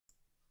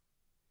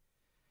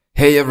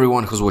Hey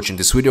everyone who's watching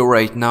this video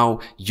right now,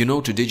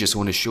 today just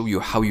want to show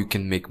you how you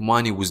can make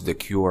money with the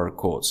QR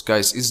codes.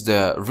 Guys, it's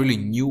the really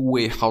new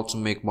way how to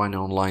make money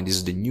online. This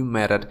is the new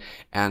method,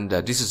 and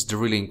this is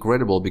really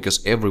incredible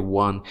because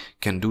everyone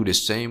can do the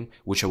same,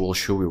 which I will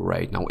show you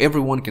right now.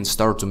 Everyone can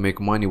start to make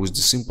money with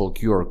the simple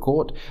QR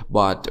code,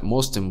 but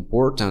most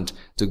important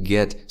to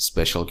get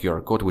special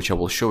QR code, which I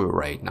will show you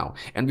right now.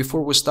 And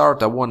before we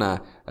start, I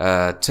wanna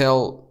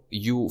tell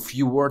you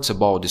few words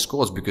about these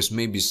codes because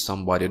maybe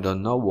somebody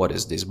don't know what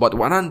is this, but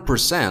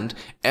 100%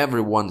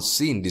 everyone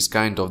seen this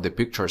kind of the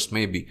pictures,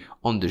 maybe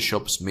on the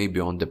shops,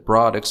 maybe on the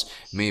products,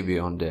 maybe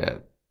on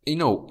the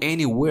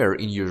anywhere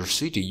in your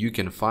city you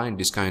can find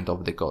this kind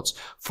of the codes.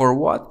 For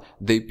what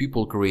the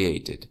people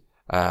created?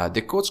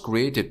 The codes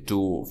created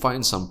to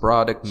find some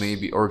product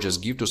maybe, or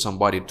just give to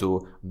somebody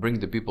to bring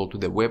the people to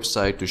the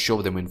website to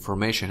show them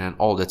information and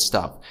all that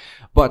stuff.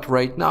 But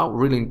right now,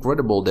 really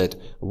incredible that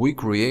we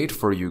create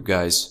for you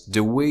guys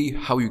the way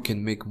how you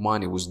can make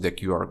money with the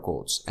QR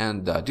codes.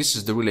 And this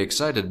is the really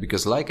excited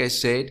because like I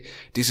said,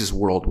 this is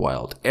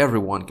worldwide.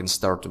 Everyone can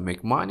start to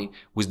make money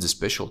with the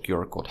special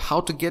QR code.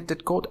 How to get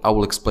that code? I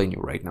will explain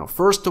you right now.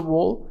 First of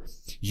all,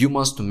 you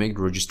must make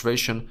the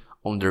registration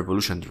on the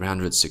Revolution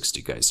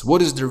 360, guys.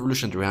 What is the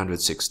Revolution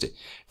 360?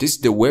 This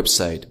is the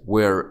website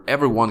where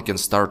everyone can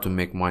start to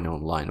make money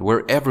online,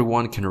 where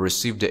everyone can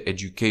receive the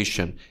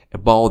education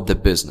about the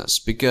business.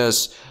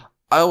 Because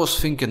I was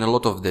thinking a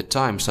lot of the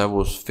times, I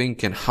was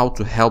thinking how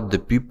to help the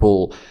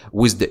people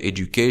with the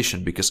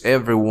education, because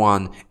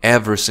everyone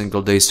every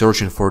single day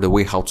searching for the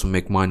way how to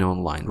make money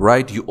online,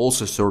 right? You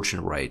also searching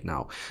right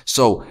now.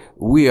 So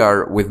we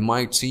are with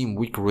my team,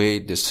 we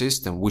create the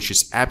system which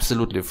is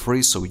absolutely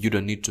free, so you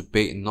don't need to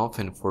pay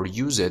nothing for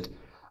use it.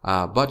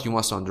 But you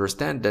must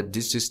understand that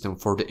this system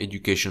for the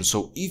education.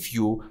 So if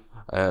you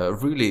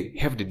really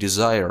have the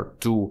desire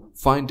to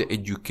find the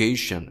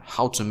education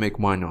how to make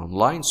money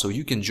online, so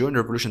you can join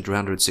Revolution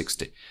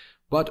 360.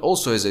 But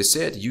also, as I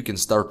said, you can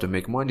start to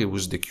make money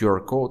with the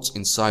QR codes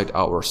inside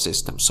our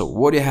system. So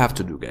what do you have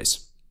to do,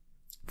 guys?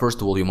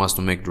 First of all, you must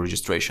make the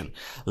registration.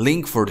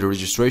 Link for the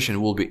registration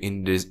will be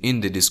in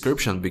the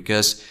description,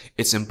 because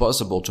it's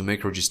impossible to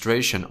make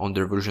registration on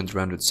the Revolution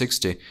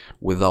 360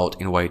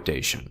 without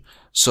invitation.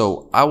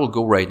 So I will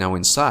go right now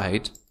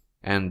inside,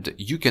 and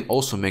you can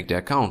also make the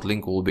account.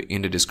 Link will be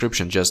in the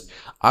description. Just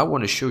I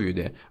want to show you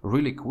the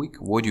really quick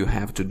what you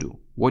have to do.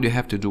 What you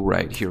have to do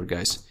right here,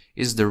 guys,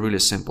 is the really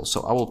simple.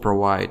 So I will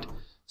provide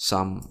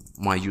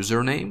my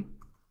username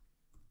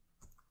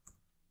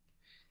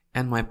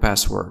and my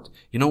password.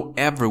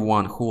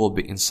 Everyone who will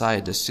be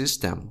inside the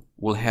system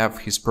will have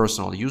his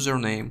personal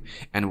username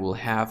and will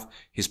have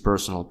his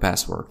personal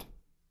password.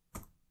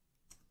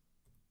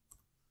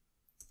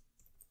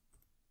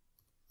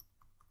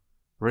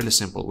 Really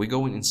simple. We're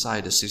going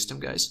inside the system,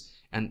 guys,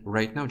 and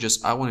right now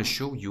just I want to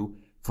show you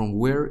from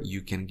where you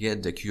can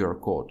get the QR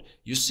code.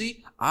 You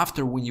see,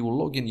 after when you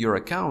log in your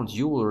account,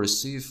 you will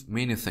receive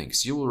many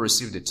things. You will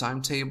receive the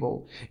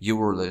timetable, you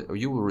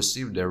will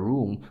receive the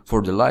room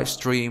for the live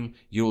stream,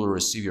 you will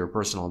receive your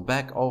personal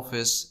back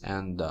office,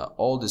 and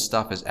all this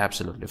stuff is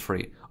absolutely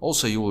free.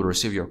 Also, you will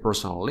receive your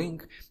personal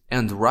link,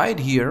 and right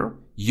here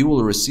you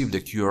will receive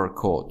the QR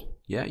code.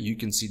 Yeah, you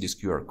can see this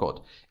QR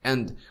code.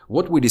 And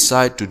what we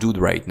decide to do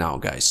right now,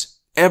 guys,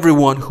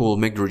 everyone who will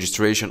make the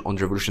registration on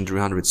Revolution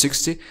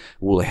 360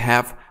 will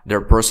have their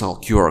personal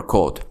QR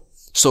code.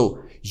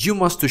 So you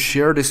must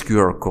share this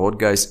QR code,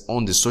 guys,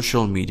 on the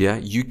social media.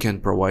 You can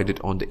provide it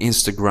on the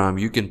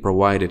Instagram, you can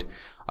provide it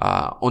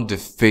on the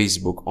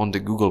Facebook, on the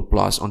Google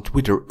Plus, on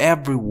Twitter,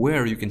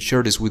 everywhere you can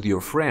share this with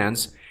your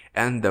friends.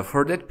 And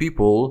for that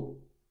people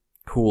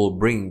who will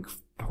bring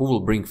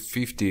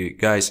 50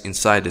 guys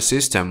inside the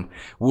system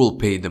will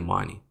pay the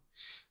money.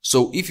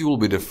 So if you will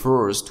be the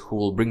first who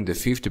will bring the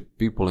 50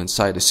 people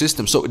inside the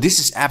system, so this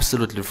is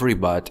absolutely free,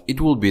 but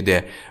it will be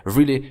the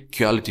really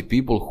quality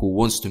people who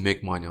wants to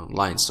make money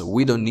online. So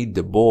we don't need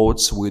the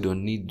bots, we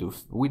don't need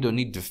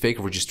the fake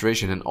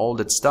registration and all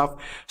that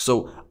stuff.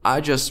 So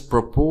I just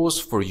propose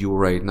for you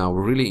right now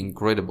really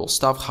incredible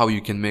stuff how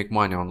you can make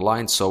money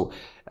online. So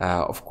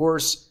of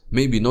course,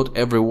 maybe not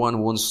everyone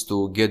wants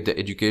to get the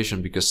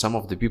education because some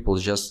of the people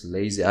just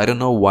lazy. I don't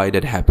know why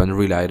that happened,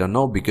 really, I don't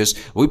know, because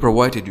we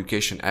provide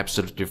education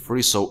absolutely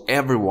free. So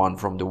everyone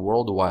from the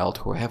worldwide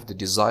who have the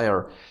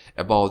desire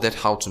about that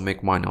how to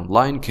make money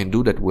online can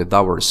do that with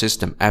our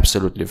system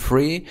absolutely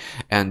free.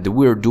 And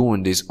we're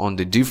doing this on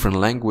the different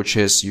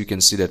languages. You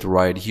can see that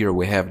right here.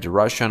 We have the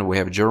Russian, we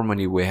have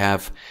Germany, we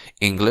have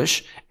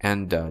English,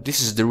 and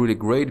this is the really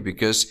great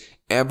because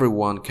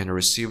everyone can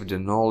receive the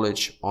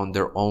knowledge on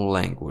their own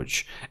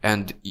language.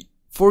 And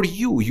for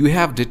you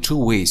have the two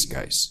ways,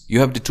 guys. You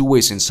have the two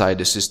ways inside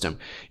the system.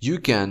 You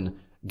can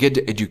get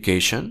the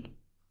education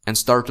and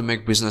start to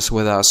make business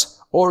with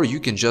us, or you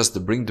can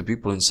just bring the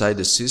people inside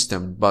the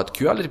system, but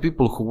quality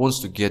people who wants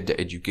to get the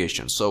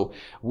education. So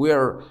we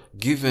are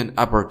giving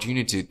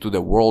opportunity to the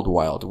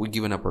worldwide. We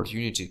give an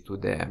opportunity to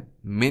the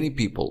many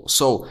people.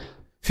 So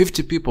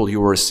 50 people, you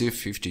will receive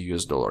 50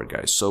 US dollar,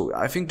 guys. So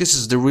I think this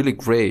is the really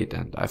great,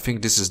 and I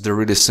think this is the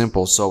really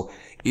simple. So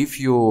if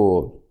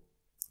you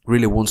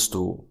really wants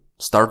to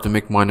start to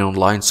make money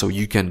online, so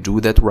you can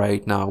do that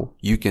right now.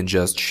 You can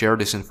just share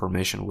this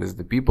information with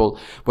the people,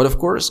 but of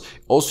course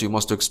also you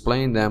must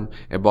explain them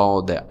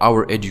about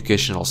our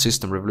educational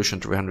system Revolution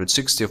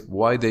 360,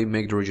 why they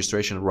make the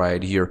registration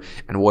right here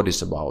and what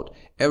it's about.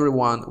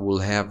 Everyone will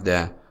have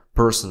the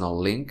personal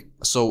link.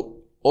 So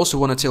also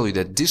want to tell you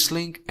that this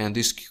link and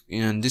this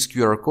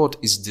QR code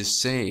is the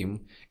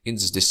same.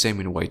 It's the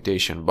same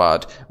invitation,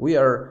 but we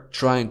are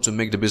trying to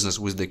make the business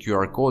with the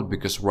QR code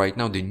because right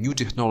now the new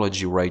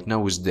technology right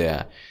now is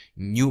the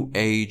new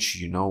age,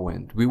 you know,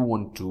 and we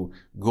want to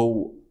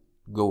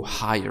go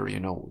higher, you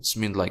know. It's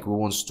mean like we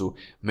want to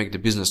make the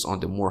business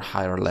on the more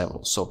higher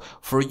level. So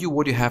for you,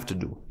 what you have to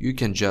do, you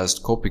can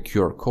just copy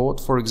QR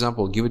code, for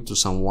example, give it to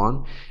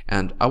someone,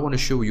 and I want to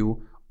show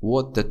you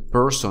what that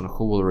person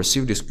who will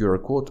receive this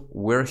QR code,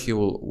 where he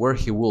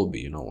will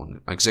be, you know,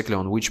 exactly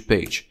on which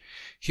page.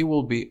 He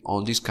will be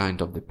on this kind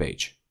of the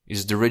page.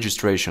 Is the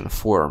registration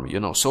form, you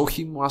know, so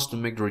he must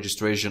make the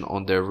registration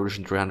on the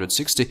version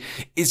 360.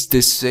 It's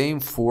the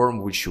same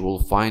form which you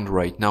will find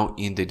right now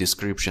in the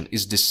description.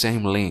 It's the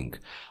same link,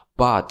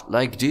 but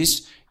like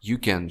this, you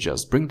can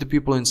just bring the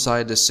people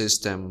inside the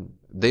system.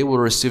 They will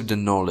receive the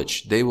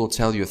knowledge. They will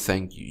tell you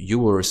thank you. You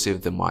will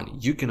receive the money.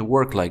 You can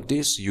work like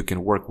this. You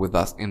can work with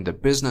us in the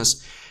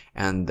business,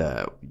 and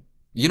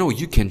you know,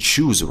 you can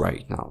choose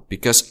right now,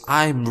 because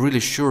I'm really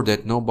sure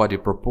that nobody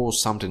proposed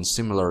something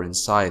similar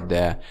inside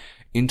the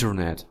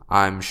internet.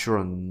 I'm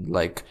sure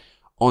like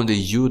on the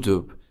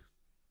YouTube,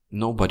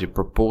 nobody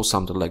proposed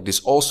something like this,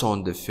 also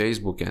on the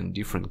Facebook and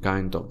different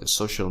kind of the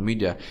social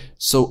media.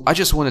 So I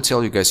just want to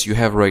tell you guys, you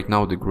have right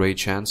now the great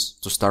chance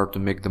to start to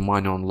make the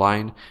money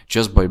online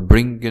just by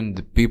bringing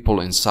the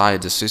people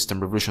inside the system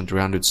Revolution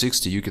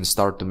 360. You can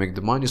start to make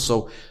the money.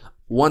 So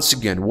once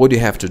again, what do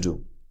you have to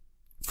do?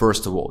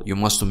 First of all, you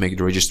must make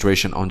the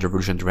registration on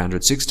Revolution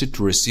 360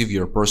 to receive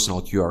your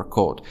personal QR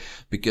code,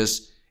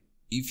 because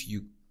if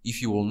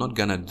you will not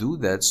gonna do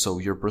that, so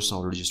your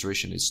personal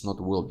registration is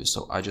not will be.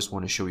 So I just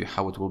want to show you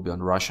how it will be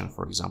on Russian,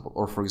 for example,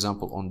 or for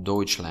example on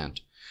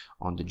Deutschland,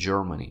 on the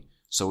Germany.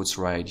 So it's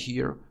right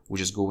here. We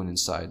just going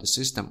inside the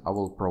system. I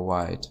will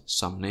provide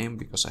some name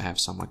because I have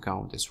some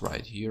account. It's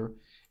right here,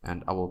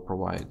 and I will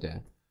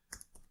provide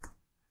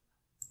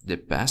the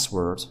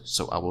password.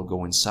 So I will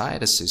go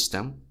inside the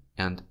system,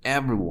 and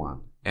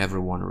everyone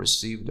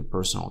receive the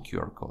personal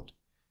QR code.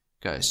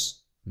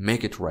 Guys,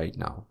 make it right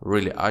now.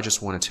 Really, I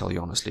just want to tell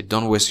you honestly,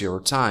 don't waste your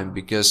time,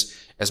 because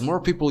as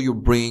more people you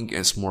bring,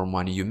 as more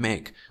money you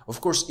make.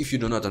 Of course, if you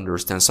do not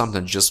understand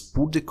something, just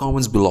put the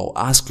comments below,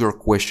 ask your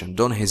question,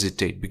 don't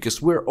hesitate, because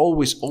we're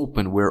always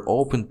open. We're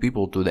open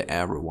people to the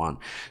everyone.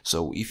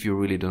 So if you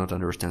really do not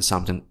understand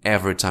something,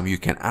 every time you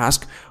can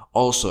ask.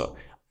 Also,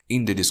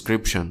 in the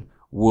description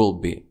will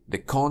be the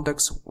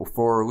contacts,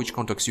 for which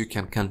contacts you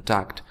can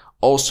contact.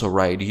 Also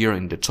right here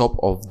in the top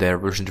of their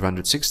version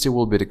 360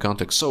 will be the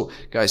contact. So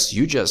guys,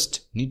 you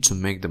just need to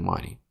make the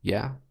money.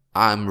 Yeah,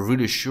 I'm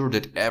really sure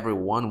that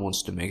everyone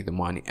wants to make the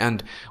money,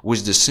 and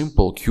with the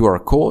simple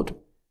QR code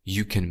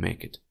you can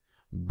make it.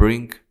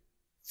 Bring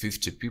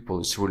 50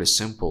 people. It's really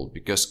simple,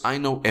 because I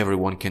know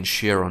everyone can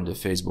share on the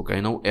Facebook.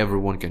 I know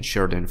everyone can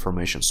share the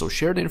information. So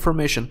share the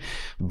information,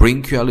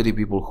 bring quality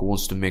people who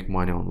wants to make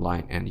money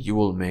online, and you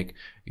will make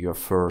your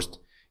first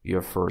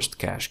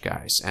cash,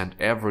 guys. And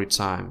every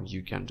time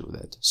you can do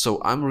that.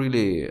 So I'm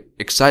really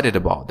excited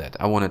about that.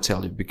 I want to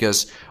tell you,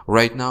 because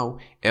right now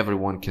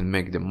everyone can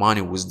make the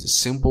money with the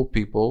simple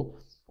people,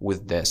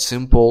 with the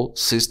simple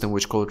system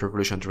which called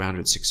Revolution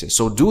 360.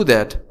 So do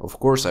that. Of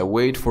course, I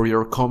wait for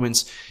your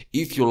comments.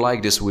 If you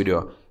like this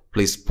video,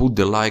 please put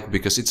the like,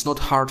 because it's not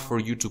hard for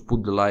you to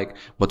put the like,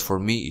 but for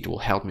me it will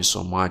help me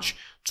so much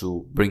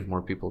to bring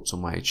more people to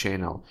my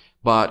channel.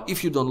 But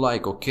if you don't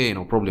like, okay,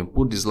 no problem,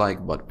 put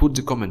dislike, but put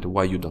the comment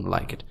why you don't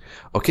like it.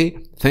 Okay,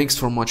 thanks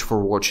so much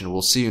for watching.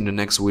 We'll see you in the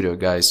next video,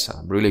 guys.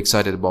 I'm really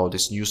excited about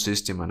this new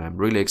system, and I'm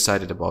really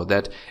excited about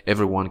that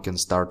everyone can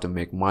start to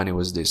make money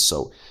with this.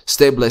 So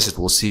stay blessed.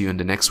 We'll see you in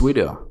the next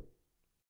video.